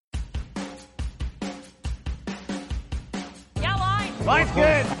Line's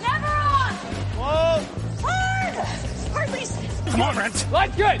good. Never on. Whoa. Hard. Hardly. Come on, Brent.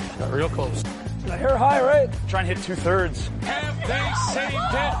 Line's good. Got real close. The hair high, right? Try and hit 2/3. Have they saved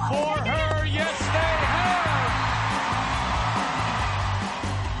it for her? Yes, they have.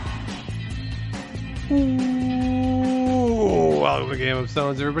 Ooh, welcome to Game of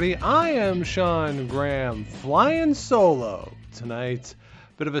Stones, everybody. I am Sean Graham, flying solo tonight.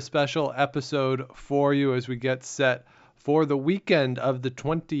 Bit of a special episode for you as we get set for the weekend of the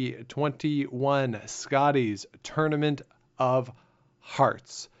 2021 Scotties Tournament of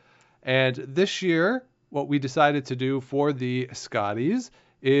Hearts. And this year, what we decided to do for the Scotties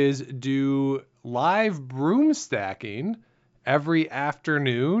is do live broom stacking every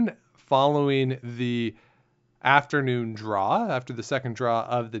afternoon following the afternoon draw, after the second draw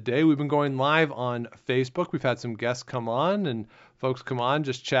of the day. We've been going live on Facebook. We've had some guests come on and folks come on,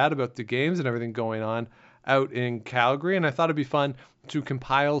 just chat about the games and everything going on out in Calgary. And I thought it'd be fun to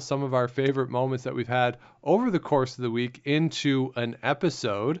compile some of our favorite moments that we've had over the course of the week into an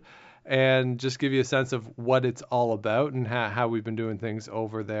episode and just give you a sense of what it's all about and how we've been doing things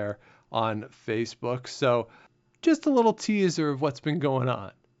over there on Facebook. So just a little teaser of what's been going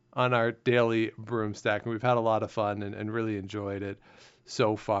on our daily broom stack. And we've had a lot of fun and really enjoyed it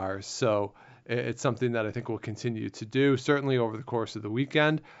so far. So it's something that I think we'll continue to do, certainly over the course of the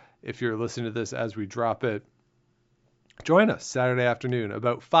weekend. If you're listening to this as we drop it, join us Saturday afternoon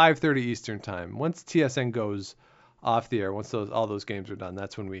about 5:30 Eastern time. Once TSN goes off the air, once all those games are done,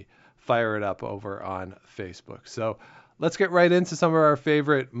 that's when we fire it up over on Facebook. So let's get right into some of our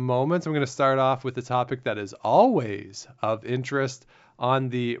favorite moments. I'm going to start off with the topic that is always of interest on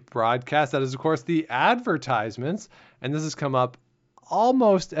the broadcast. That is, of course, the advertisements. And this has come up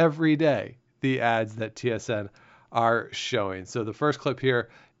almost every day, the ads that TSN are showing. So the first clip here,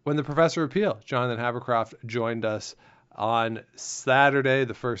 when the Professor of Peel, Jonathan Havercroft, joined us on Saturday,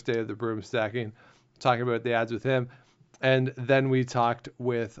 the first day of the broom stacking, talking about the ads with him. And then we talked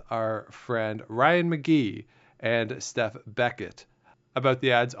with our friend Ryan McGee and Steph Beckett about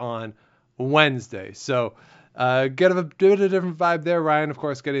the ads on Wednesday. So get a bit of a different vibe there. Ryan, of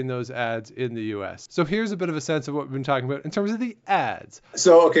course, getting those ads in the U.S. So here's a bit of a sense of what we've been talking about in terms of the ads.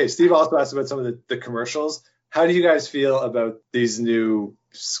 So, okay, Steve also asked about some of the commercials. How do you guys feel about these new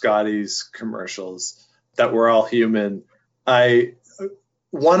Scotties commercials that we're all human?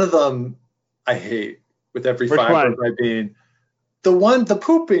 One of them I hate with every fiber of my being. The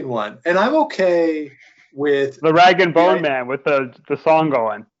pooping one. And I'm okay with the Rag and Bone Man with the song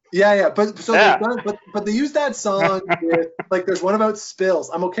going. Yeah. But they use that song with, like, there's one about spills.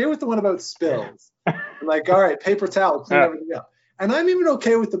 I'm okay with the one about spills. I'm like, all right, paper towel, clean everything up. And I'm even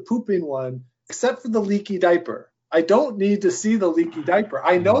okay with the pooping one, except for the leaky diaper. I don't need to see the leaky diaper.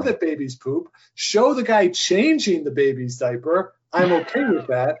 I know that babies poop. Show the guy changing the baby's diaper. I'm okay with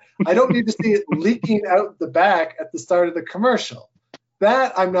that. I don't need to see it leaking out the back at the start of the commercial.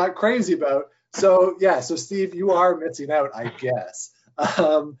 That I'm not crazy about. So, yeah, so Steve, you are missing out, I guess.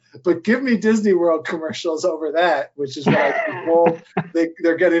 But give me Disney World commercials over that, which is what I told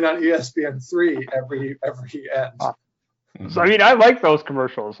they're getting on ESPN3 every end. So, I mean, I like those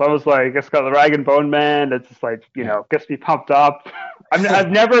commercials. I was like, it's got the Rag and Bone Man. It's just like, gets me pumped up.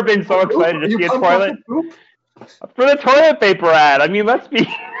 I've never been so excited to see a toilet. For the toilet paper ad. I mean, let's be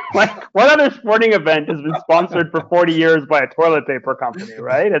like, what other sporting event has been sponsored for 40 years by a toilet paper company,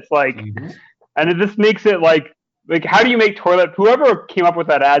 right? It's like, and it just makes it like, how do you make whoever came up with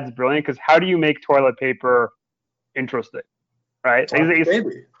that ad is brilliant, because how do you make toilet paper interesting, right?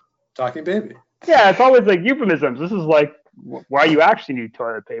 Talking baby. Yeah, it's always like euphemisms. This is like why you actually need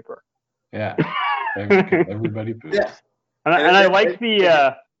toilet paper. Yeah, everybody poops. Yeah, and I like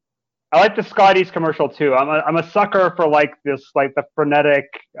the Scotties commercial too. I'm a sucker for like the frenetic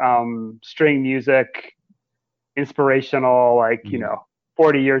string music, inspirational,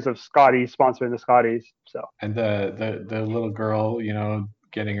 40 years of Scotties sponsoring the Scotties. So, and the little girl,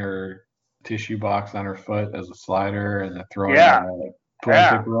 getting her tissue box on her foot as a slider and then throwing toilet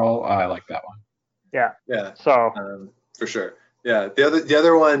paper roll. I like that one. Yeah. So for sure. Yeah. The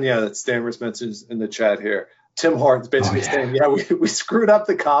other one, that Stammers mentions in the chat here. Tim Hortons basically saying, we screwed up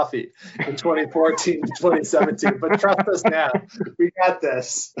the coffee in 2014 to 2017, but trust us now, we got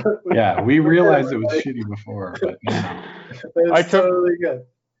this. Yeah, we realized it was shitty before, but now. It's totally good.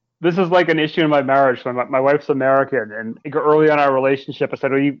 This is like an issue in my marriage. So my wife's American, and early on in our relationship, I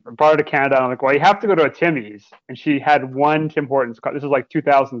said, you brought her to Canada. And I'm like, well, you have to go to a Timmy's. And she had one Tim Hortons. This is like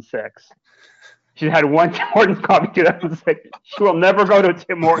 2006. She had one Tim Hortons coffee in 2006. She will never go to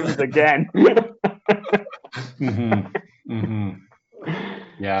Tim Hortons again.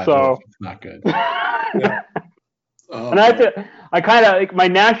 Yeah, so it's not good. And I I kind of like, my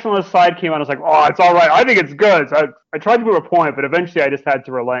nationalist side came on. I was like, oh, it's all right. I think it's good. So I tried to prove a point, but eventually I just had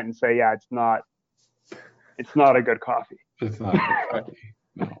to relent and say, yeah, it's not a good coffee. It's not a good coffee.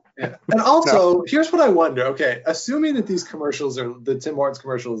 No. Yeah. And also, here's what I wonder. Okay, assuming that these commercials are the Tim Hortons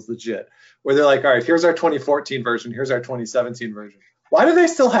commercial is legit, where they're like, all right, here's our 2014 version, here's our 2017 version. Why do they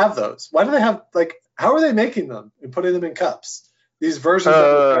still have those? Why do they have how are they making them and putting them in cups? These versions that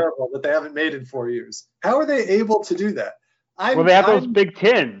are terrible that they haven't made in 4 years. How are they able to do that? They have those big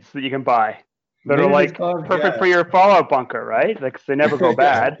tins that you can buy that are like perfect for your Fallout bunker, right? Like they never go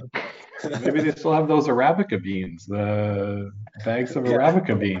bad. Maybe they still have those Arabica beans, the bags of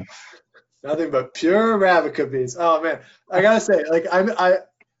Arabica beans. Nothing but pure Arabica beans. Oh man, I gotta say,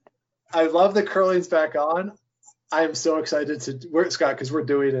 I love that curling's back on. I am so excited Scott, because we're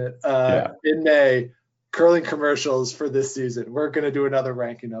doing it in May. Curling commercials for this season. We're gonna do another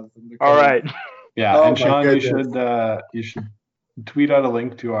ranking of them. All right. Yeah, and Sean, you should tweet out a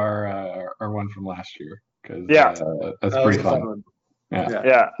link to our one from last year because that's pretty fun.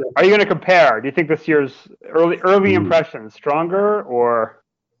 Yeah. Are you going to compare? Do you think this year's early impressions stronger or?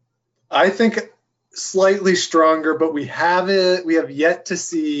 I think slightly stronger, but we have yet to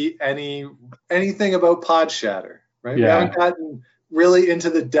see anything about pod shatter, right? Yeah. We haven't gotten really into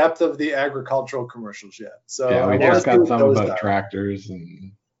the depth of the agricultural commercials yet. So we just got some about tractors,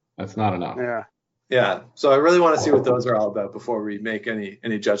 and that's not enough. Yeah. So I really want to see what those are all about before we make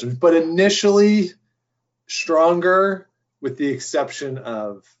any judgments. But initially, stronger, with the exception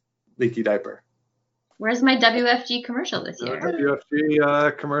of leaky diaper. Where's my WFG commercial this year?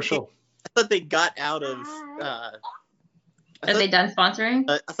 WFG commercial. I thought they got out of. Are they done sponsoring?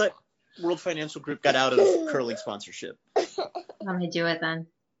 I thought World Financial Group got out of curling sponsorship. Let me do it then.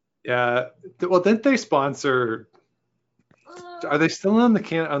 Yeah. Well, didn't they sponsor? Are they still on the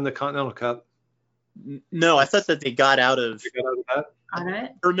Continental Cup? No, I thought that they got out of. They got out of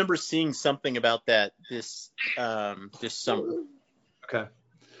that? I remember seeing something about that this summer. Okay.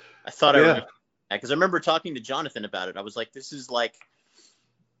 I thought I remember because I remember talking to Jonathan about it. I was like, this is like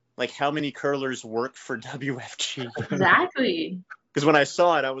how many curlers work for WFG? Exactly. Because when I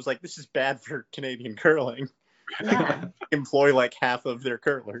saw it, I was like, this is bad for Canadian curling. Yeah. Employ like half of their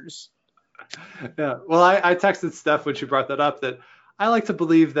curlers. Yeah. Well, I texted Steph when she brought that up that I like to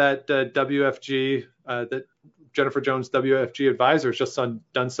believe that WFG, that Jennifer Jones, WFG advisor, has just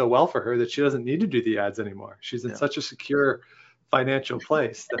done so well for her that she doesn't need to do the ads anymore. She's in such a secure financial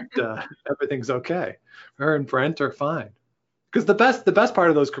place that everyth's okay. Her and Brent are fine. Because the best part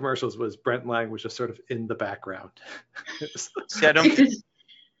of those commercials was Brent Lang was just sort of in the background. See, I don't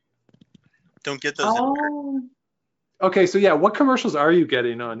get those. Oh. Okay, so what commercials are you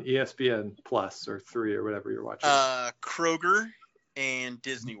getting on ESPN Plus or 3 or whatever you're watching? Kroger and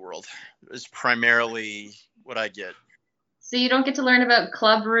Disney World is primarily what I get. So you don't get to learn about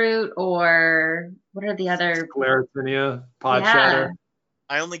Club Root or what are the other? Sclerotinia, Pod Shatter.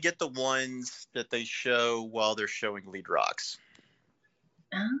 I only get the ones that they show while they're showing Lead Rocks.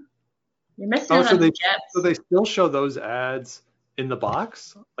 You're missing out on the Jets. So they still show those ads in the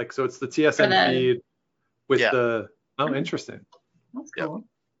box? So it's the TSN feed with the... Oh, interesting. That's cool.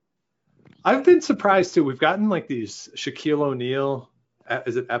 I've been surprised, too. We've gotten these Shaquille O'Neal,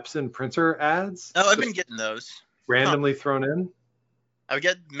 is it Epson printer ads? Oh, I've been getting those. Randomly thrown in? I would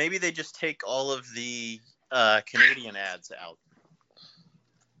get, maybe they just take all of the Canadian ads out.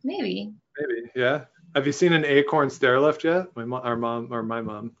 Maybe, yeah. Have you seen an Acorn Stairlift yet? My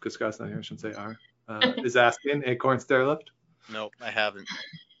mom, because Scott's not here, I shouldn't say our, is asking Acorn Stairlift? Nope, I haven't.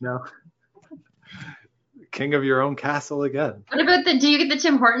 No. King of your own castle again. What about do you get the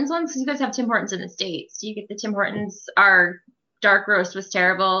Tim Hortons ones? Because you guys have Tim Hortons in the States. Do you get the Tim Hortons, our dark roast was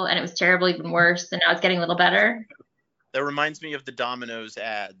terrible, and it was terrible even worse, and now it's getting a little better? That reminds me of the Domino's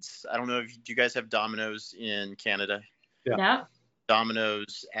ads. I don't know do you guys have Domino's in Canada? Yeah.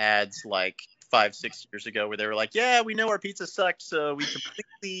 Domino's ads 5-6 years ago where they were like, yeah, we know our pizza sucked, so we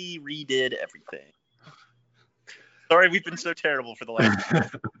completely redid everything. Sorry, we've been so terrible for the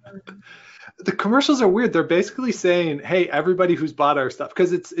last The commercials are weird. They're basically saying, hey, everybody who's bought our stuff,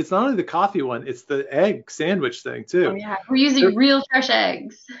 because it's not only the coffee one, it's the egg sandwich thing too. Oh yeah, we're using real fresh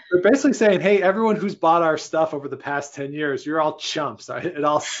eggs. They're basically saying, hey, everyone who's bought our stuff over the past 10 years, you're all chumps. It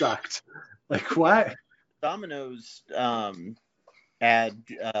all sucked. What? Domino's ad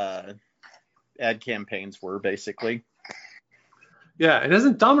campaigns were basically. Yeah, and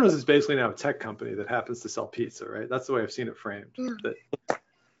isn't Domino's is basically now a tech company that happens to sell pizza, right? That's the way I've seen it framed. That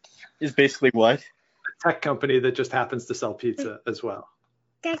is basically what? A tech company that just happens to sell pizza as well.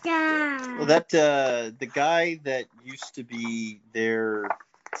 Well, that the guy that used to be their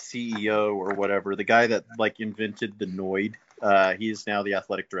CEO or whatever, the guy that invented the Noid, He is now the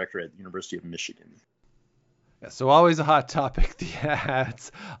athletic director at the University of Michigan. Yeah, so always a hot topic, the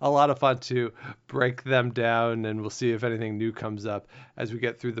ads. A lot of fun to break them down, and we'll see if anything new comes up as we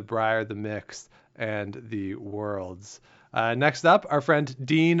get through the Brier, the Mixed, and the Worlds. Next up, our friend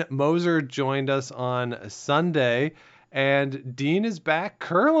Dean Moser joined us on Sunday, and Dean is back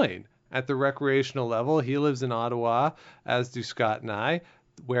curling at the recreational level. He lives in Ottawa, as do Scott and I.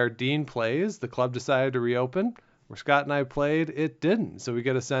 Where Dean plays, the club decided to reopen. Where Scott and I played, it didn't. So we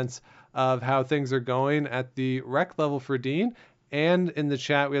get a sense of how things are going at the rec level for Dean. And in the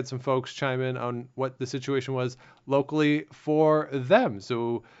chat, we had some folks chime in on what the situation was locally for them.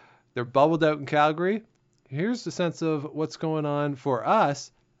 So they're bubbled out in Calgary. Here's the sense of what's going on for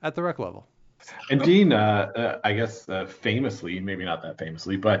us at the rec level. And Dean, I guess famously, maybe not that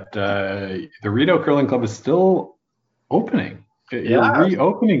famously, but the Rideau Curling Club is still opening. You're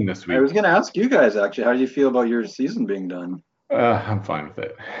reopening this week. I was going to ask you guys, actually, how do you feel about your season being done? I'm fine with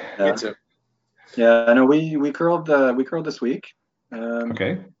it. Me too. Yeah, I know we curled this week.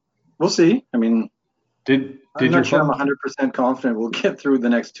 Okay. We'll see. I mean, I'm not sure I'm 100% confident we'll get through the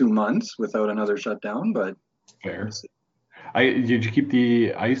next 2 months without another shutdown, but fair. Did you keep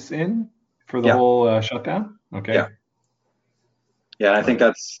the ice in for the whole shutdown? Okay. Yeah, I think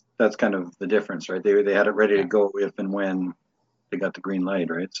that's kind of the difference, right? They had it ready to go if and when they got the green light,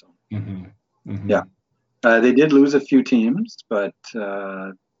 right? So they did lose a few teams, but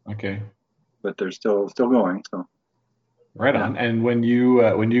but they're still going. So right on. And when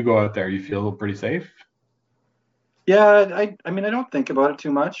you go out there, you feel pretty safe? Yeah, I mean, I don't think about it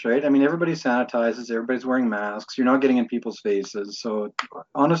too much, right? I mean, everybody sanitizes, everybody's wearing masks, you're not getting in people's faces. So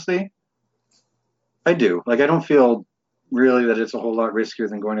honestly, I do. Like, I don't feel really that it's a whole lot riskier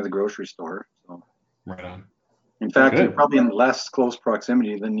than going to the grocery store. So. Right on. In fact, you're probably in less close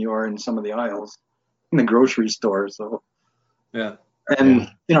proximity than you are in some of the aisles in the grocery store. So yeah. And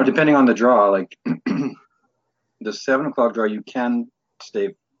depending on the draw, like the 7 o'clock draw, you can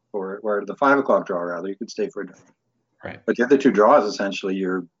stay for, or the 5 o'clock draw rather, you could stay for a day. Right. But the other two draws, essentially,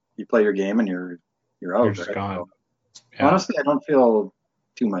 you play your game and you're out. You're just gone. So, honestly, I don't feel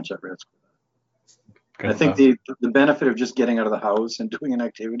too much at risk. Good I think the benefit of just getting out of the house and doing an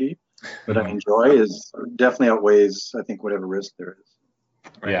activity that I enjoy is definitely outweighs, I think, whatever risk there is.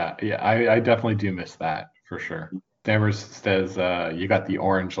 Right. Yeah, I definitely do miss that for sure. Dammers says you got the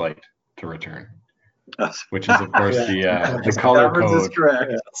orange light to return, which is of course the color code. Is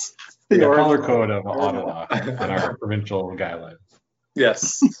correct. Yes. The color code of Ottawa in our provincial guidelines.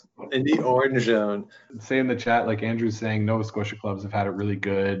 Yes, in the orange zone. Say in the chat, like Andrew's saying, Nova Scotia clubs have had it really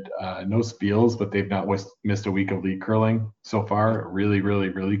good. No spiels, but they've not missed a week of league curling so far. Really, really,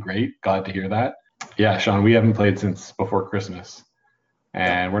 really great. Glad to hear that. Yeah, Sean, we haven't played since before Christmas,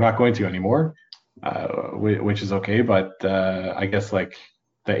 and we're not going to anymore, which is okay. But I guess like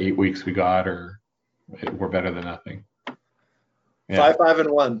the 8 weeks we got, we're better than nothing. Yeah.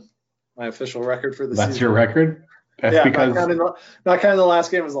 5-5-1, my official record for the season. That's your record? That's because not counting the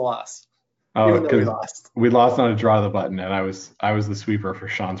last game as a loss. Oh, because we lost on a draw the button, and I was the sweeper for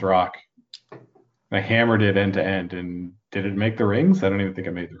Sean's Rock. I hammered it end to end, and did it make the rings? I don't even think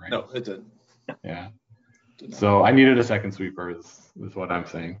it made the rings. No, it didn't. Yeah. So I needed a second sweeper, is what I'm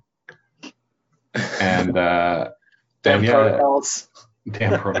saying. And protocols.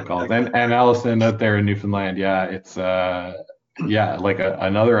 Damn protocols. And Allison out there in Newfoundland, it's like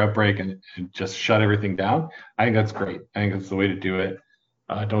another outbreak and just shut everything down. I think that's great. I think that's the way to do it.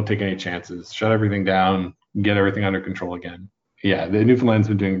 Don't take any chances. Shut everything down. Get everything under control again. Yeah, the Newfoundland's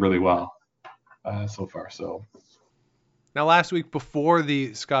been doing really well so far. So now, last week before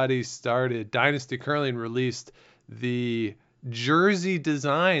the Scotties started, Dynasty Curling released the jersey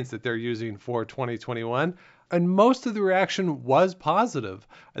designs that they're using for 2021. And most of the reaction was positive.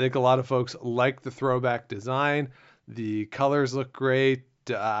 I think a lot of folks like the throwback design. The colors look great,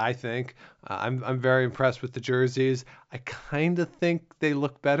 I think. I'm very impressed with the jerseys. I kind of think they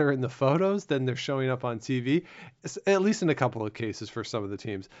look better in the photos than they're showing up on TV, at least in a couple of cases for some of the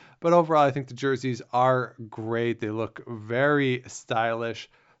teams. But overall, I think the jerseys are great. They look very stylish.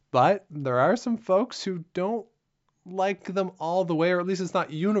 But there are some folks who don't like them all the way, or at least it's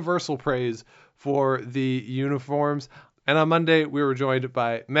not universal praise for the uniforms. And on Monday, we were joined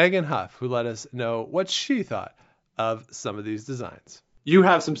by Megan Huff, who let us know what she thought of some of these designs. You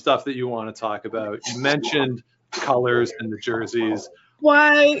have some stuff that you want to talk about. You mentioned colors and the jerseys.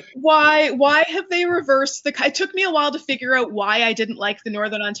 Why have they reversed it took me a while to figure out why I didn't like the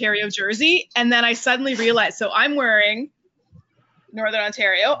Northern Ontario jersey, and then I suddenly realized, so I'm wearing Northern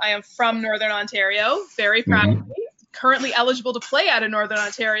Ontario. I am from Northern Ontario, very proudly. Currently eligible to play out of Northern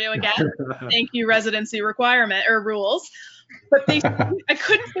Ontario again. Thank you, residency requirement or rules. But I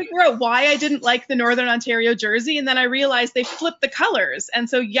couldn't figure out why I didn't like the Northern Ontario jersey, and then I realized they flipped the colors, and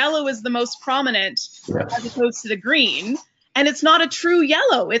so yellow is the most prominent as opposed to the green. And it's not a true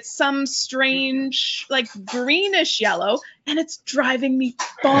yellow. It's some strange, like, greenish yellow, and it's driving me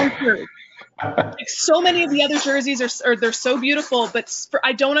bonkers. Like, so many of the other jerseys are they're so beautiful, but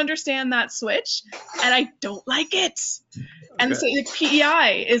I don't understand that switch, and I don't like it. And so the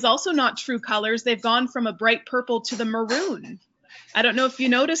PEI is also not true colors. They've gone from a bright purple to the maroon. I don't know if you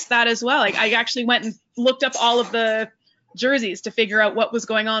noticed that as well. Like, I actually went and looked up all of the jerseys to figure out what was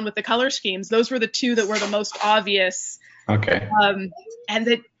going on with the color schemes. Those were the two that were the most obvious. Okay. And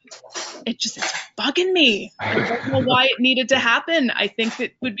it's bugging me. I don't know why it needed to happen. I think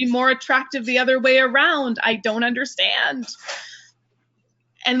it would be more attractive the other way around. I don't understand.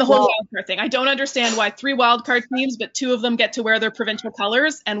 And the whole wildcard thing. I don't understand why 3 wildcard teams, but 2 of them get to wear their provincial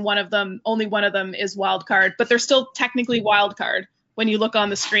colors, and only one of them is wildcard. But they're still technically wildcard when you look on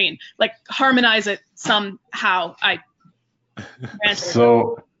the screen. Like, harmonize it somehow.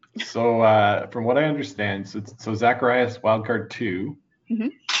 So from what I understand, so Zacharias wildcard 2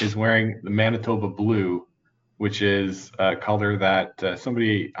 is wearing the Manitoba blue, which is a color that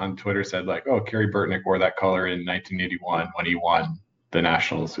somebody on Twitter said, like, oh, Kerry Burtnick wore that color in 1981 when he won the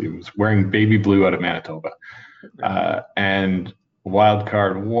Nationals. He was wearing baby blue out of Manitoba. And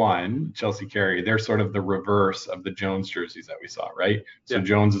wildcard 1, Chelsea Carey, they're sort of the reverse of the Jones jerseys that we saw, right? So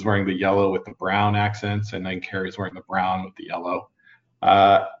Jones is wearing the yellow with the brown accents, and then Carey's wearing the brown with the yellow.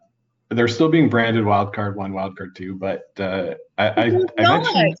 They're still being branded wildcard 1, wildcard 2, but I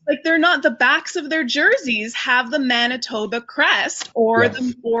mentioned, like, they're not. The backs of their jerseys have the Manitoba crest or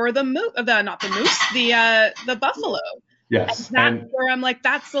the buffalo. Yes, and that's where I'm like,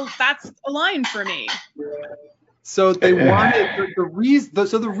 that's a line for me. So they wanted the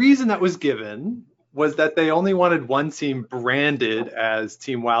reason that was given was that they only wanted one team branded as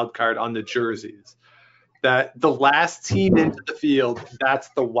Team Wildcard on the jerseys. That the last team into the field, that's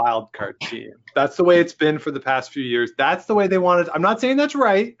the wildcard team. That's the way it's been for the past few years. That's the way they wanted. I'm not saying that's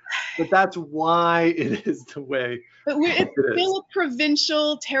right, but that's why it is the way. But it's still a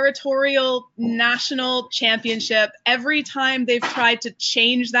provincial, territorial, national championship. Every time they've tried to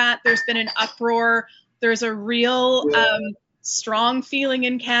change that, there's been an uproar. There's a real strong feeling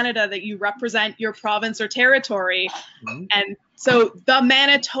in Canada that you represent your province or territory. And so the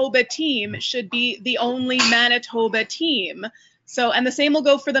Manitoba team should be the only Manitoba team. So, and the same will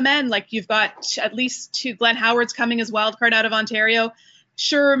go for the men. Like, you've got at least 2. Glenn Howard's coming as wildcard out of Ontario.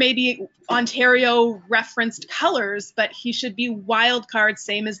 Sure, maybe Ontario referenced colors, but he should be wildcard,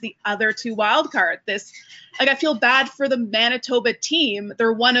 same as the other 2 wildcard. I feel bad for the Manitoba team.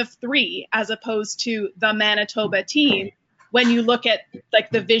 They're one of 3 as opposed to the Manitoba team. When you look at,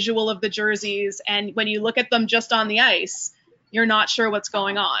 like, the visual of the jerseys and when you look at them just on the ice, you're not sure what's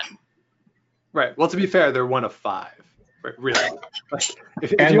going on. Right. Well, to be fair, they're one of 5. Right, really. Like,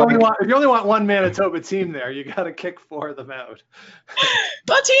 if you only want one Manitoba team there, you got to kick 4 of them out.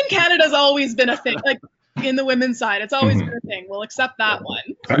 Well, Team Canada's always been a thing. Like, in the women's side, it's always been a thing. We'll accept that one.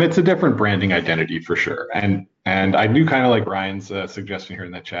 And it's a different branding identity for sure. And I do kind of like Ryan's suggestion here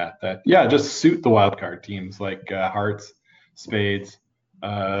in the chat that, just suit the wildcard teams like Hearts, Spades,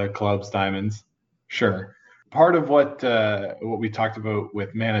 Clubs, Diamonds. Sure. Part of what we talked about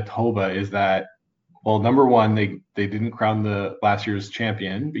with Manitoba is that, well, number one, they didn't crown the last year's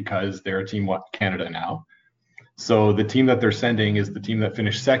champion because they're a Team Canada now. So the team that they're sending is the team that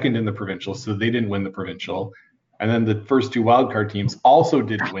finished second in the provincial, so they didn't win the provincial. And then the first 2 wildcard teams also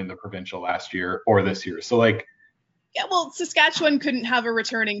didn't win the provincial last year or this year. So, like, yeah, well, Saskatchewan couldn't have a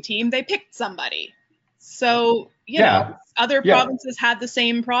returning team. They picked somebody. So, you know, other provinces had the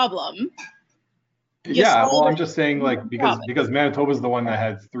same problem. Well, I'm just saying, like, because Manitoba's the one that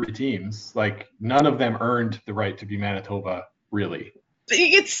had 3 teams, like, none of them earned the right to be Manitoba, really.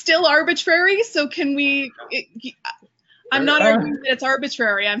 It's still arbitrary, so can we... I'm not arguing that it's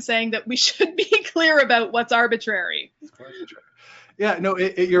arbitrary. I'm saying that we should be clear about what's arbitrary. Yeah, no,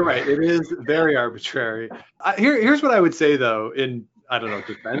 you're right. It is very arbitrary. Here's what I would say, though, in, I don't know,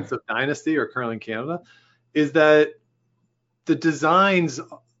 defense of Dynasty or Curling Canada, is that the designs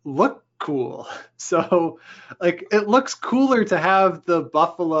look cool. So, like, it looks cooler to have the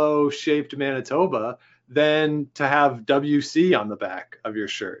buffalo-shaped Manitoba than to have WC on the back of your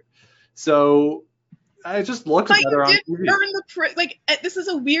shirt. So it just looks better on TV. This is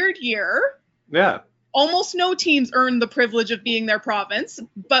a weird year. Yeah. Almost no teams earn the privilege of being their province,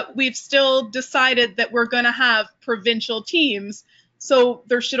 but we've still decided that we're going to have provincial teams. So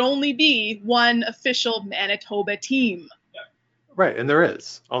there should only be one official Manitoba team. Right, and there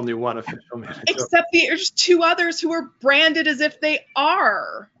is only one official Manitoba. Except there's 2 others who are branded as if they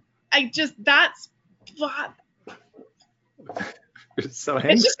are. That's So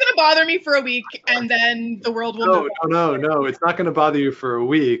it's just going to bother me for a week, and then the world will move on. No. It's not going to bother you for a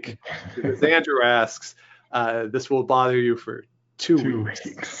week, because Andrew asks, this will bother you for 2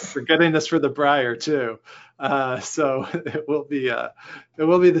 weeks. We're getting this for the Brier too, so it will be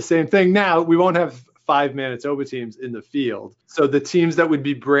the same thing. Now we won't have 5 Manitoba teams in the field, so the teams that would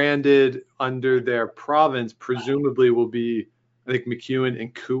be branded under their province presumably will be, I think MacEwan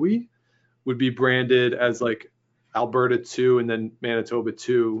and Cooey would be branded as like Alberta 2 and then Manitoba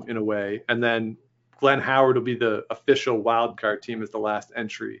 2 in a way. And then Glenn Howard will be the official wildcard team as the last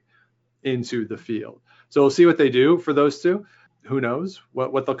entry into the field. So we'll see what they do for those 2. Who knows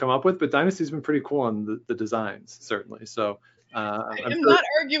what they'll come up with, but Dynasty's been pretty cool on the designs, certainly. So I'm not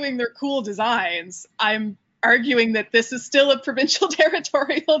arguing they're cool designs. I'm arguing that this is still a provincial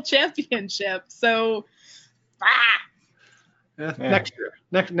territorial championship. So, next year.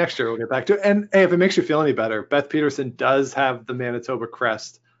 Next year we'll get back to it. And hey, if it makes you feel any better, Beth Peterson does have the Manitoba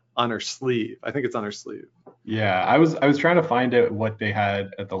crest on her sleeve. I think it's on her sleeve. Yeah, I was trying to find out what they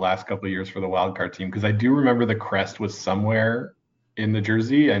had at the last couple of years for the wildcard team, because I do remember the crest was somewhere in the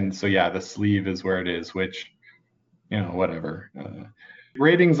jersey, and so yeah, the sleeve is where it is, which, whatever.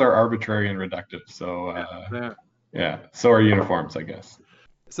 Ratings are arbitrary and reductive, so yeah, so are uniforms, I guess.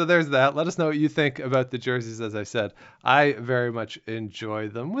 So there's that. Let us know what you think about the jerseys. As I said, I very much enjoy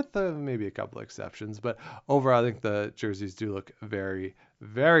them, with maybe a couple exceptions. But overall, I think the jerseys do look very,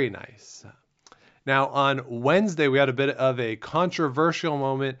 very nice. Now, on Wednesday, we had a bit of a controversial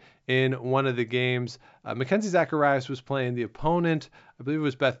moment in one of the games. Mackenzie Zacharias was playing the opponent. I believe it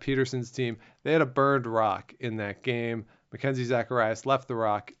was Beth Peterson's team. They had a burned rock in that game. Mackenzie Zacharias left the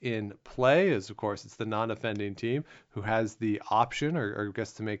rock in play, as of course it's the non-offending team who has the option or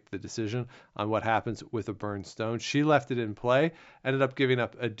gets to make the decision on what happens with a burned stone. She left it in play, ended up giving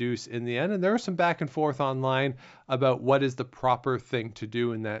up a deuce in the end, and there was some back and forth online about what is the proper thing to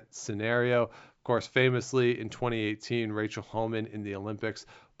do in that scenario. Of course, famously in 2018, Rachel Homan in the Olympics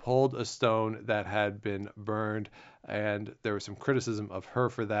pulled a stone that had been burned, and there was some criticism of her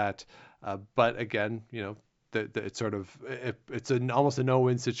for that. But again, it's almost a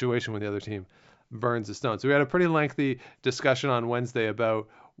no-win situation when the other team burns a stone. So we had a pretty lengthy discussion on Wednesday about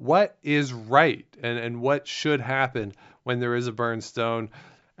what is right and what should happen when there is a burned stone.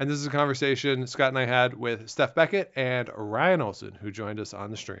 And this is a conversation Scott and I had with Steph Beckett and Ryan Olson, who joined us on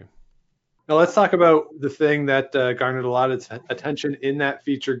the stream. Now let's talk about the thing that garnered a lot of attention in that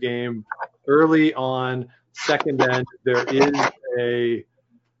feature game. Early on, second end, there is a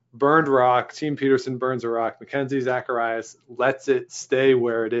burned rock. Team Peterson burns a rock. Mackenzie Zacharias lets it stay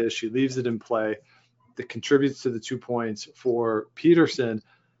where it is. She leaves it in play. That contributes to the 2 points for Peterson.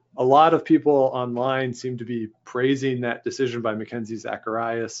 A lot of people online seem to be praising that decision by Mackenzie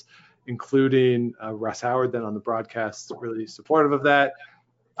Zacharias, including Russ Howard, then on the broadcast, really supportive of that.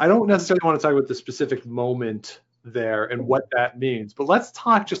 I don't necessarily want to talk about the specific moment there and what that means, but let's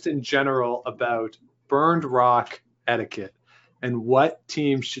talk just in general about burned rock etiquette and what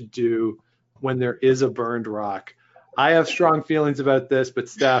teams should do when there is a burned rock. I have strong feelings about this, but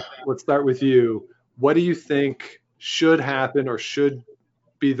Steph, let's start with you. What do you think should happen or should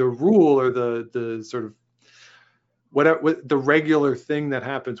be the rule or the sort of what the regular thing that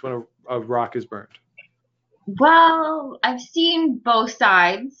happens when a rock is burned? Well, I've seen both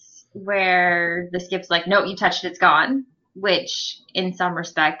sides where the skip's like, no, you touched it, it's gone, which in some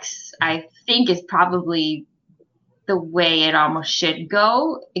respects I think is probably the way it almost should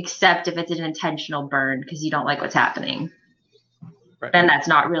go, except if it's an intentional burn because you don't like what's happening. Right. Then that's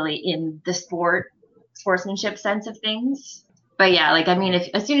not really in the sportsmanship sense of things. But yeah, if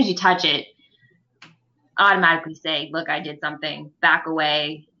as soon as you touch it, automatically say, look, I did something, back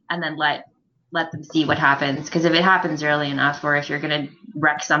away, and then let them see what happens. Because if it happens early enough, or if you're going to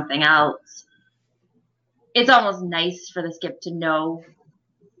wreck something else, it's almost nice for the skip to know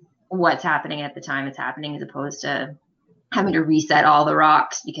what's happening at the time it's happening, as opposed to having to reset all the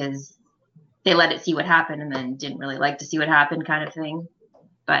rocks because they let it see what happened and then didn't really like to see what happened, kind of thing.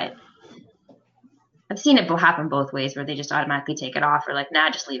 But I've seen it happen both ways, where they just automatically take it off, or like, nah,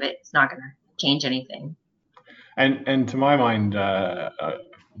 just leave it. It's not going to change anything. And to my mind,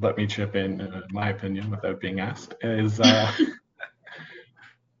 let me chip in my opinion without being asked, is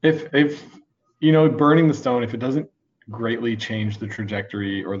if burning the stone, if it doesn't greatly change the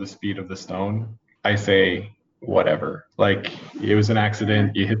trajectory or the speed of the stone, I say whatever. Like, it was an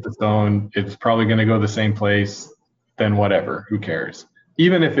accident, you hit the stone, it's probably going to go the same place, then whatever, who cares?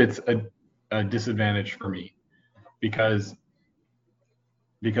 Even if it's a disadvantage for me, because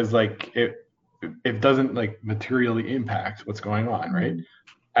because like it doesn't like materially impact what's going on, right?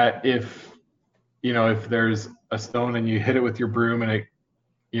 If there's a stone and you hit it with your broom and it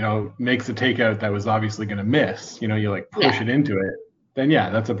makes a takeout that was obviously going to miss, you like push it into it, then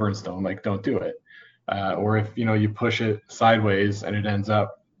that's a burn stone, like don't do it. Or if you push it sideways and it ends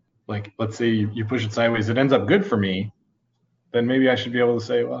up, like let's say you push it sideways, it ends up good for me, then maybe I should be able to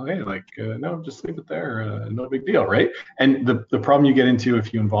say, well, hey, like no, just leave it there, no big deal, right? And the problem you get into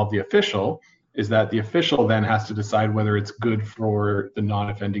if you involve the official is that the official then has to decide whether it's good for the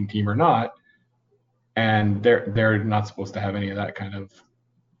non-offending team or not, and they're not supposed to have any of that kind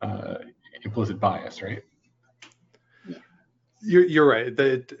of implicit bias, right? You're right.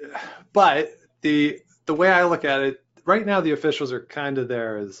 But the way I look at it right now, the officials are kind of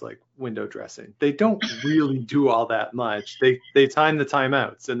there as like window dressing. They don't really do all that much. They time the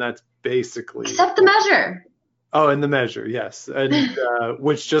timeouts, and that's basically except the measure. Oh, and the measure, yes, and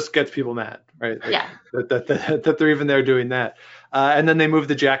which just gets people mad, right? Like, that they're even there doing that, and then they move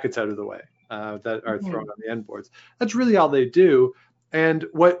the jackets out of the way that are thrown on the end boards. That's really all they do. And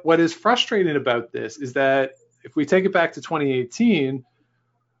what is frustrating about this is that if we take it back to 2018,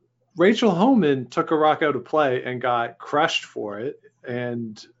 Rachel Homan took a rock out of play and got crushed for it,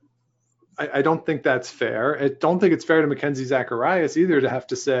 and I don't think that's fair. I don't think it's fair to Mackenzie Zacharias either to have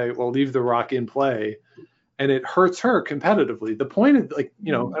to say, well, leave the rock in play. And it hurts her competitively. The point is, like, I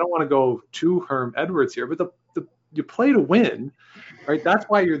don't want to go too Herm Edwards here, but you play to win, right? That's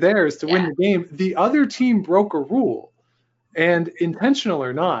why you're there, is to win the game. The other team broke a rule, and intentional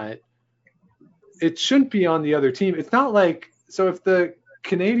or not, it shouldn't be on the other team. It's not like, so if the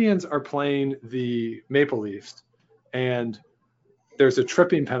Canadians are playing the Maple Leafs and there's a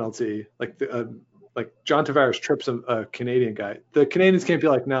tripping penalty, like John Tavares trips a Canadian guy, the Canadians can't be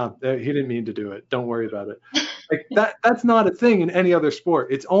like, no, he didn't mean to do it, don't worry about it. Like that's not a thing in any other sport.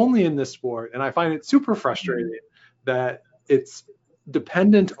 It's only in this sport, and I find it super frustrating that it's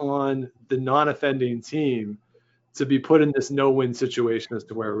dependent on the non-offending team to be put in this no-win situation as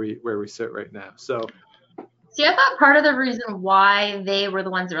to where we sit right now. So see, I thought part of the reason why they were the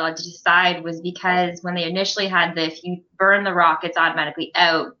ones that were allowed to decide was because when they initially had if you burn the rock, it's automatically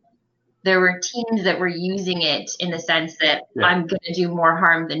out, there were teams that were using it in the sense that I'm going to do more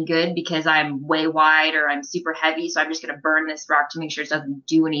harm than good because I'm way wide or I'm super heavy, so I'm just going to burn this rock to make sure it doesn't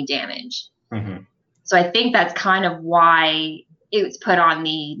do any damage. Mm-hmm. So I think that's kind of why it was put on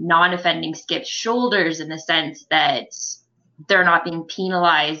the non-offending skip's shoulders, in the sense that they're not being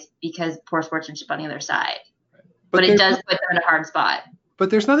penalized because poor sportsmanship on the other side. But it does put them in a hard spot. But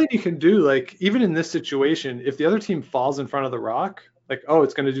there's nothing you can do. Like, even in this situation, if the other team falls in front of the rock, like, oh,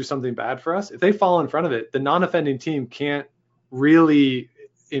 it's going to do something bad for us. If they fall in front of it, the non-offending team can't really,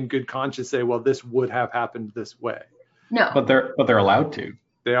 in good conscience, say, well, this would have happened this way. No. But they're allowed to.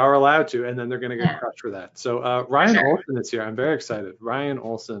 They are allowed to, and then they're going to get crushed for that. So Ryan Olsen is here. I'm very excited. Ryan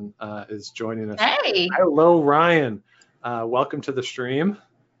Olsen is joining us. Hey. Hello, Ryan. Welcome to the stream.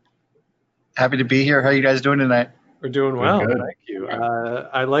 Happy to be here. How are you guys doing tonight? We're doing well. Thank you.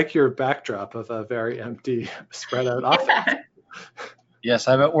 I like your backdrop of a very empty, spread out offense. Yes,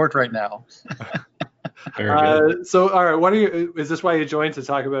 I'm at work right now. Very good. So, all right, is this why you joined, to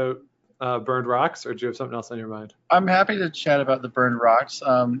talk about burned rocks, or do you have something else on your mind? I'm happy to chat about the burned rocks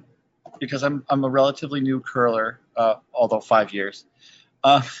because I'm a relatively new curler, although 5 years.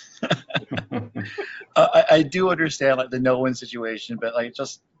 I do understand like the no-win situation, but like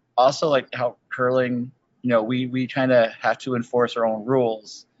just also like how curling, we kind of have to enforce our own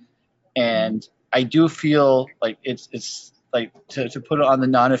rules, and I do feel like it's like to put it on the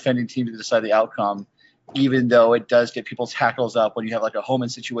non-offending team to decide the outcome, even though it does get people's hackles up when you have like a Homan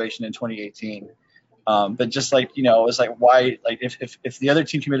situation in 2018. But just like, it's like, why, like if the other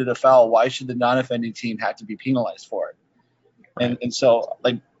team committed a foul, why should the non-offending team have to be penalized for it? And so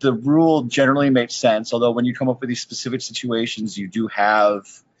like the rule generally makes sense. Although when you come up with these specific situations, you do have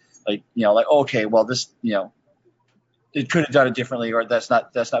like, okay, well this, it could have done it differently, or that's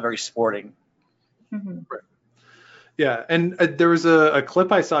not very sporting. Mm-hmm. Right. Yeah, and there was a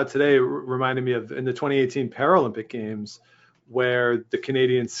clip I saw today reminding me of in the 2018 Paralympic Games where the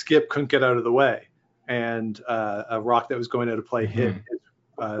Canadian skip couldn't get out of the way, and a rock that was going out of play hit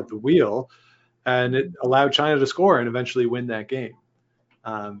the wheel, and it allowed China to score and eventually win that game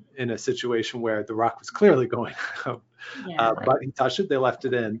in a situation where the rock was clearly going out. But he touched it, they left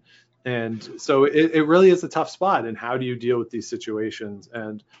it in. And so it really is a tough spot. And how do you deal with these situations?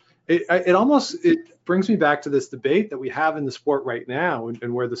 And it brings me back to this debate that we have in the sport right now,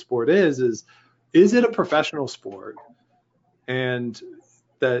 and where the sport is it a professional sport? And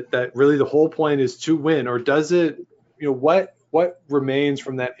that really the whole point is to win, or does it, what what remains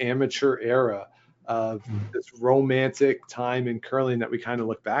from that amateur era of this romantic time in curling that we kind of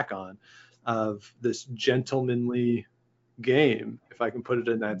look back on, of this gentlemanly game, if I can put it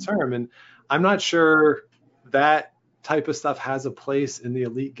in that term. And I'm not sure that type of stuff has a place in the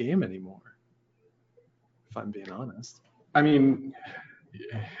elite game anymore, if I'm being honest. I mean,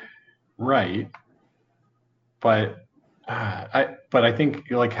 right. But I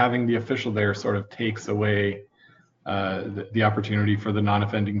think like having the official there sort of takes away the opportunity for the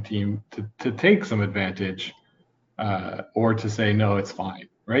non-offending team to take some advantage or to say, no, it's fine,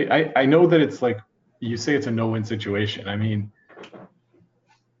 right? I know that it's like, you say it's a no-win situation. I mean,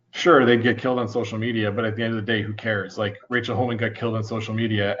 sure, they'd get killed on social media, but at the end of the day, who cares? Like Rachel Homan got killed on social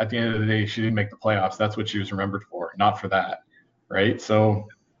media. At the end of the day, she didn't make the playoffs. That's what she was remembered for, not for that, right? So,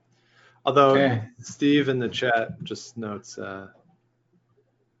 although Steve in the chat just notes,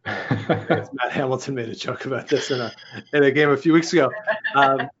 Matt Hamilton made a joke about this in a game a few weeks ago.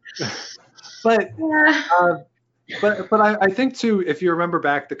 But I think too, if you remember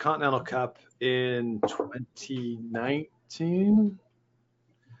back the Continental Cup in 2019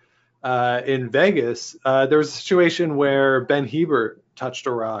 in Vegas, there was a situation where Ben Hebert touched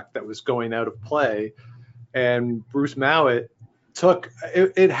a rock that was going out of play, and Bruce Mowat took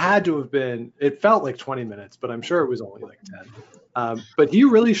it had to have been, it felt like 20 minutes, but I'm sure it was only like 10. But he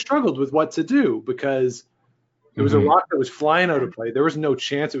really struggled with what to do because it was a rock that was flying out of play. There was no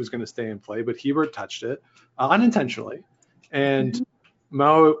chance it was going to stay in play, but Hebert touched it unintentionally. And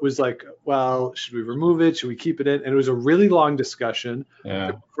Mowat was like, well, should we remove it? Should we keep it in? And it was a really long discussion.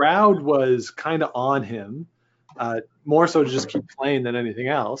 Yeah. The crowd was kind of on him, more so to just keep playing than anything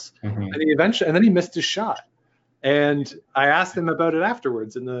else. And then he missed his shot. And I asked him about it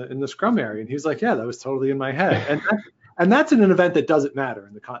afterwards in the scrum area, and he was like, yeah, that was totally in my head. And that's in an event that doesn't matter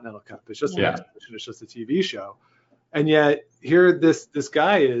in the Continental Cup. It's just an exhibition. It's just a TV show. And yet here this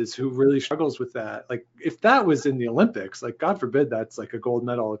guy is who really struggles with that. Like if that was in the Olympics, like God forbid that's like a gold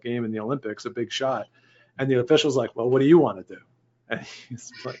medal game in the Olympics, a big shot. And the official's like, well, what do you want to do? And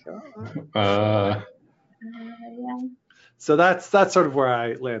he's like, So that's sort of where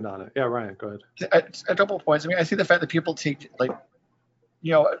I land on it. Yeah, Ryan, go ahead. A couple of points. I mean, I see the fact that people take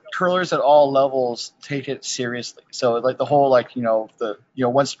curlers at all levels take it seriously. So like the whole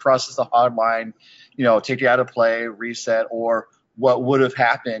once it crosses the hard line, take you out of play, reset, or what would have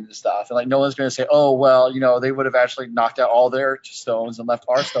happened and stuff. And like no one's going to say, oh well, they would have actually knocked out all their stones and left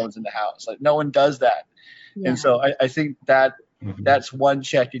our stones in the house. Like no one does that. Yeah. And so I think that that's one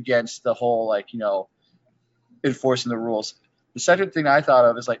check against the whole enforcing the rules. The second thing I thought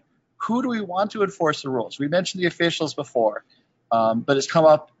of is like, who do we want to enforce the rules? We mentioned the officials before. But it's come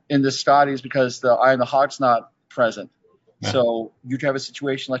up in the Scotties because the Eye on the Hawk's not present. Yeah. So you could have a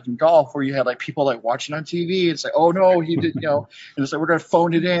situation like in golf where you had like people like watching on TV. It's like, oh no, he did, and it's like we're gonna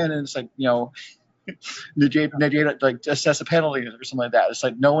phone it in, and it's like, negate like assess a penalty or something like that. It's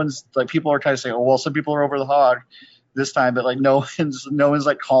like no one's like people are kind of saying, oh well, some people are over the hog this time, but like no one's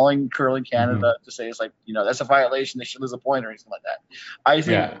like calling Curling Canada to say it's like that's a violation. They should lose a point or anything like that. I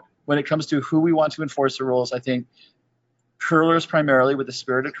think when it comes to who we want to enforce the rules, I think curlers primarily with the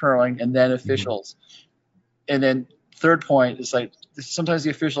spirit of curling, and then officials. And then third point is like sometimes the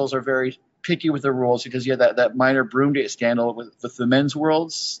officials are very picky with the rules because you had that minor Broomgate scandal with the men's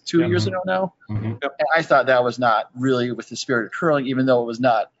worlds 2 years ago now. And I thought that was not really with the spirit of curling, even though it was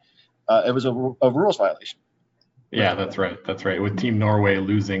not. It was a rules violation. Yeah, that's right. That's right. With Team Norway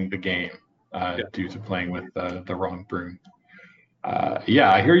losing the game due to playing with the wrong broom.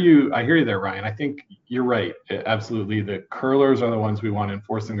 I hear you there, Ryan. I think you're right. Absolutely. The curlers are the ones we want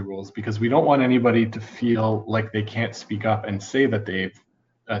enforcing the rules because we don't want anybody to feel like they can't speak up and say that they've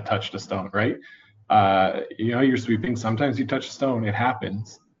touched a stone, right? You're sweeping. Sometimes you touch a stone, it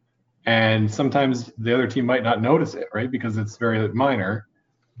happens. And sometimes the other team might not notice it, right? Because it's very minor,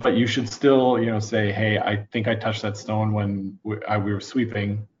 but you should still, say, hey, I think I touched that stone when we were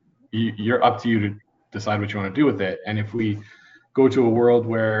sweeping. You're up to you to decide what you want to do with it. And if we go to a world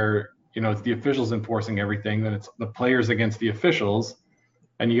where it's the officials enforcing everything, then it's the players against the officials,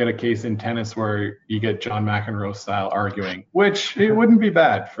 and you get a case in tennis where you get John McEnroe style arguing, which it wouldn't be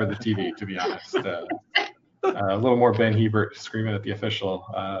bad for the TV, to be honest. A little more Ben Hebert screaming at the official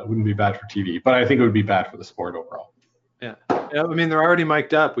wouldn't be bad for TV, but I think it would be bad for the sport overall. Yeah, I mean they're already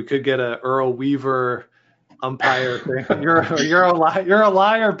mic'd up. We could get a Earl Weaver umpire thing. You're a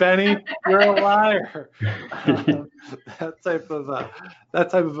liar, Benny. You're a liar. That type of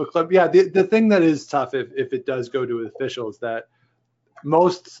a club. Yeah, the thing that is tough if it does go to officials, that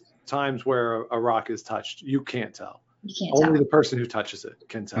most times where a rock is touched, you can't tell. You can't Only tell. the person who touches it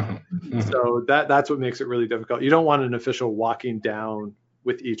can tell. So that's what makes it really difficult. You don't want an official walking down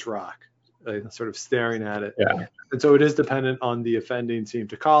with each rock, sort of staring at it. Yeah. And so it is dependent on the offending team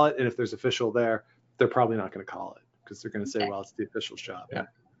to call it. And if there's official there, they're probably not going to call it because they're going to say, well, it's the official's job. Yeah.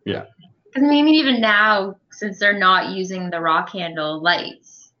 Yeah. Because I mean, even now, since they're not using the rock handle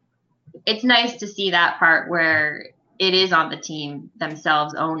lights, it's nice to see that part where it is on the team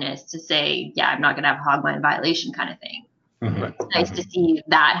themselves' onus to say, yeah, I'm not going to have a hog line violation kind of thing. It's nice to see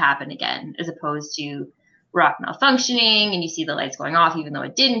that happen again, as opposed to rock malfunctioning and you see the lights going off even though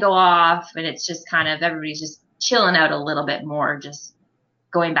it didn't go off. And it's just kind of everybody's just chilling out a little bit more, just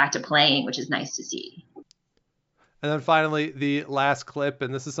going back to playing, which is nice to see. And then finally, the last clip,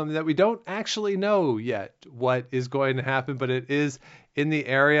 and this is something that we don't actually know yet what is going to happen, but it is in the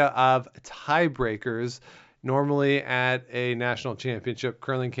area of tiebreakers. Normally at a national championship,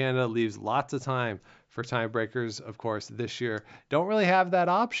 Curling Canada leaves lots of time for tiebreakers. Of course, this year, don't really have that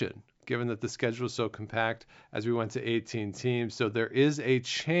option, given that the schedule is so compact as we went to 18 teams. So there is a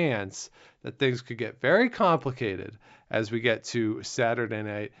chance that things could get very complicated as we get to Saturday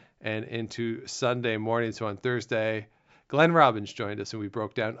night and into Sunday morning. So on Thursday, Glenn Robbins joined us and we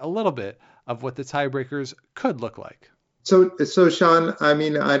broke down a little bit of what the tiebreakers could look like. So Sean, I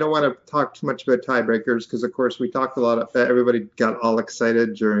mean, I don't want to talk too much about tiebreakers because, of course, we talked a lot. Everybody got all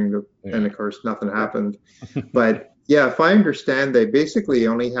excited and of course, nothing happened. But yeah, if I understand, they basically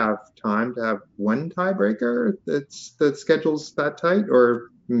only have time to have one tiebreaker that schedules that tight, or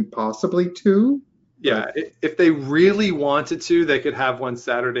possibly two. Yeah, if they really wanted to, they could have one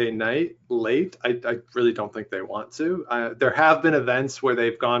Saturday night late. I really don't think they want to. There have been events where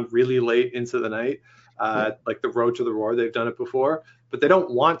they've gone really late into the night, like the Road to the Roar. They've done it before, but they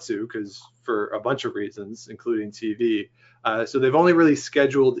don't want to because for a bunch of reasons, including TV. So they've only really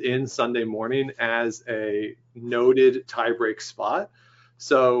scheduled in Sunday morning as a noted tiebreak spot.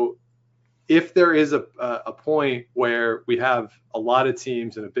 So if there is a point where we have a lot of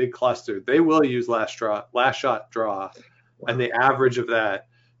teams in a big cluster, they will use last shot draw, and the average of that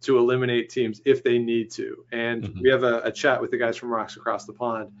to eliminate teams if they need to. And we have a chat with the guys from Rocks Across the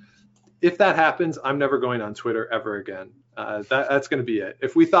Pond. If that happens, I'm never going on Twitter ever again. That's going to be it.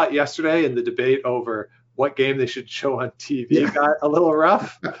 If we thought yesterday in the debate over what game they should show on TV got a little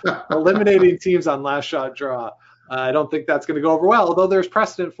rough, eliminating teams on last shot draw, I don't think that's going to go over well, although there's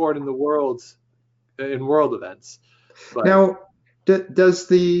precedent for it in world events. But now, does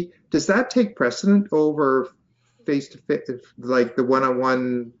that take precedent over face-to-face, like the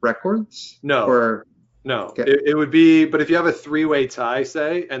one-on-one records? No. No. Okay. It would be, but if you have a three-way tie,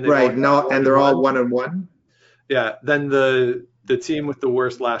 say, and they're all one-on-one, yeah, then the team with the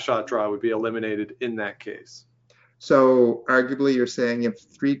worst last shot draw would be eliminated in that case. So arguably, you're saying if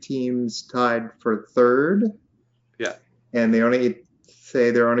three teams tied for third. Yeah. And they only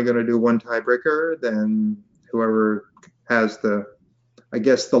say they're only going to do one tiebreaker, then whoever has the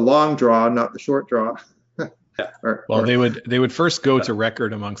long draw, not the short draw. They would first go to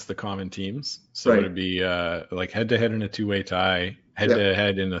record amongst the common teams. So it would be like head to head in a two-way tie, head to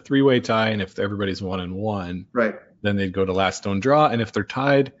head in a three-way tie, and if everybody's 1-1, then they'd go to last stone draw. And if they're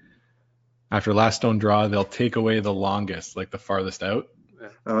tied after last stone draw, they'll take away the longest, like the farthest out,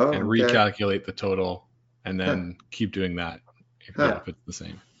 and recalculate the total. And then keep doing that if it's the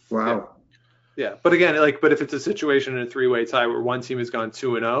same. Wow. Yeah. But again, but if it's a situation in a three-way tie where one team has gone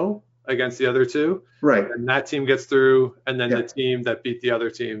 2-0 against the other two, and that team gets through, and then the team that beat the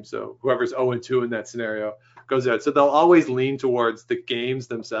other team, so whoever's 0-2 in that scenario goes out. So they'll always lean towards the games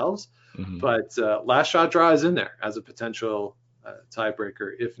themselves, but last shot draw is in there as a potential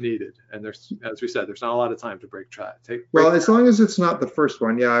tiebreaker if needed. And there's, as we said, there's not a lot of time to break tie. As long as it's not the first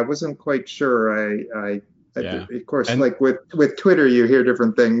one. Yeah, I wasn't quite sure. Of course, like with Twitter, you hear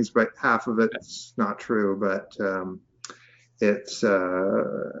different things, but half of it's not true. But it's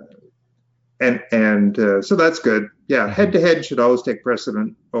so that's good. Yeah, head to head should always take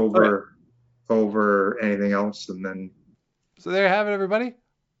precedent over anything else, and then. So there you have it, everybody.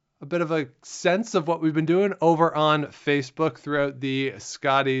 A bit of a sense of what we've been doing over on Facebook throughout the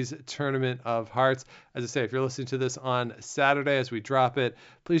Scotties Tournament of Hearts. As I say, if you're listening to this on Saturday as we drop it,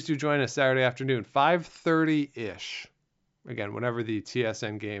 please do join us Saturday afternoon, 5:30-ish. Again, whenever the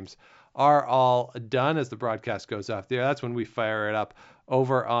TSN games are all done as the broadcast goes off there, that's when we fire it up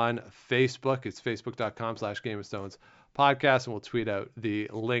over on Facebook. It's facebook.com/Game of Stones podcast, and we'll tweet out the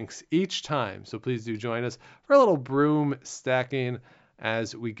links each time. So please do join us for a little broom stacking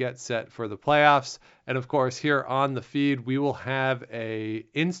as we get set for the playoffs. And of course, here on the feed, we will have a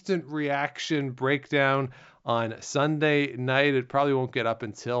instant reaction breakdown on Sunday night. It probably won't get up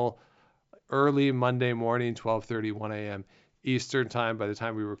until early Monday morning, 12:30, 1 a.m. Eastern time by the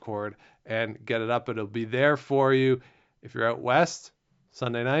time we record and get it up. It'll be there for you if you're out west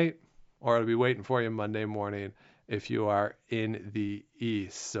Sunday night, or it'll be waiting for you Monday morning if you are in the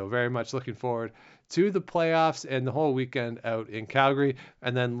east. So very much looking forward to the playoffs and the whole weekend out in Calgary.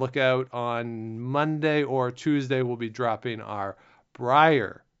 And then look out on Monday or Tuesday, we'll be dropping our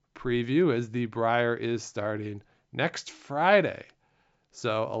Brier preview as the Brier is starting next Friday.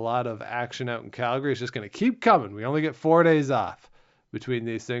 So a lot of action out in Calgary. It's just going to keep coming. We only get 4 days off between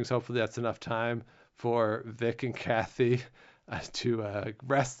these things. Hopefully that's enough time for Vic and Kathy to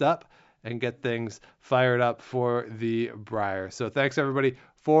rest up and get things fired up for the Brier. So thanks everybody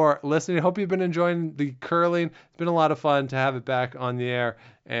for listening. I hope you've been enjoying the curling. It's been a lot of fun to have it back on the air,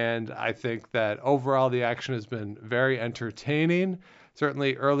 and I think that overall the action has been very entertaining.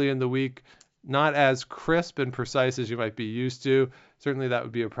 Certainly early in the week, not as crisp and precise as you might be used to. Certainly that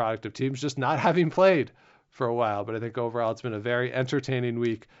would be a product of teams just not having played for a while, but I think overall it's been a very entertaining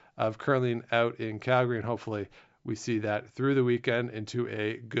week of curling out in Calgary, and hopefully we see that through the weekend into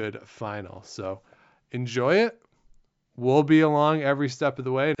a good final. So enjoy it. We'll be along every step of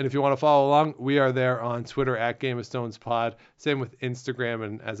the way. And if you want to follow along, we are there on Twitter at Game of Stones Pod. Same with Instagram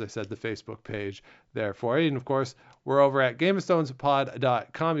and, as I said, the Facebook page there for you. And, of course, we're over at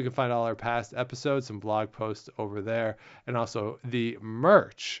GameOfStonesPod.com. You can find all our past episodes, some blog posts over there, and also the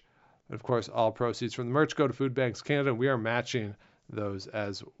merch. And, of course, all proceeds from the merch go to Food Banks Canada, and we are matching those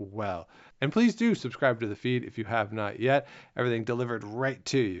as well. And please do subscribe to the feed if you have not yet. Everything delivered right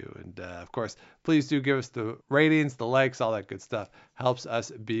to you. And of course, please do give us the ratings, the likes, all that good stuff. Helps us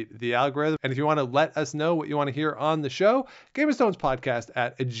beat the algorithm. And if you want to let us know what you want to hear on the show,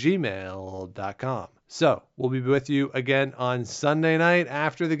 GameOfStonesPodcast@gmail.com. So we'll be with you again on Sunday night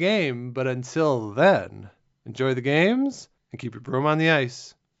after the game. But until then, enjoy the games and keep your broom on the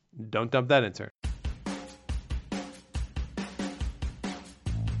ice. Don't dump that intern.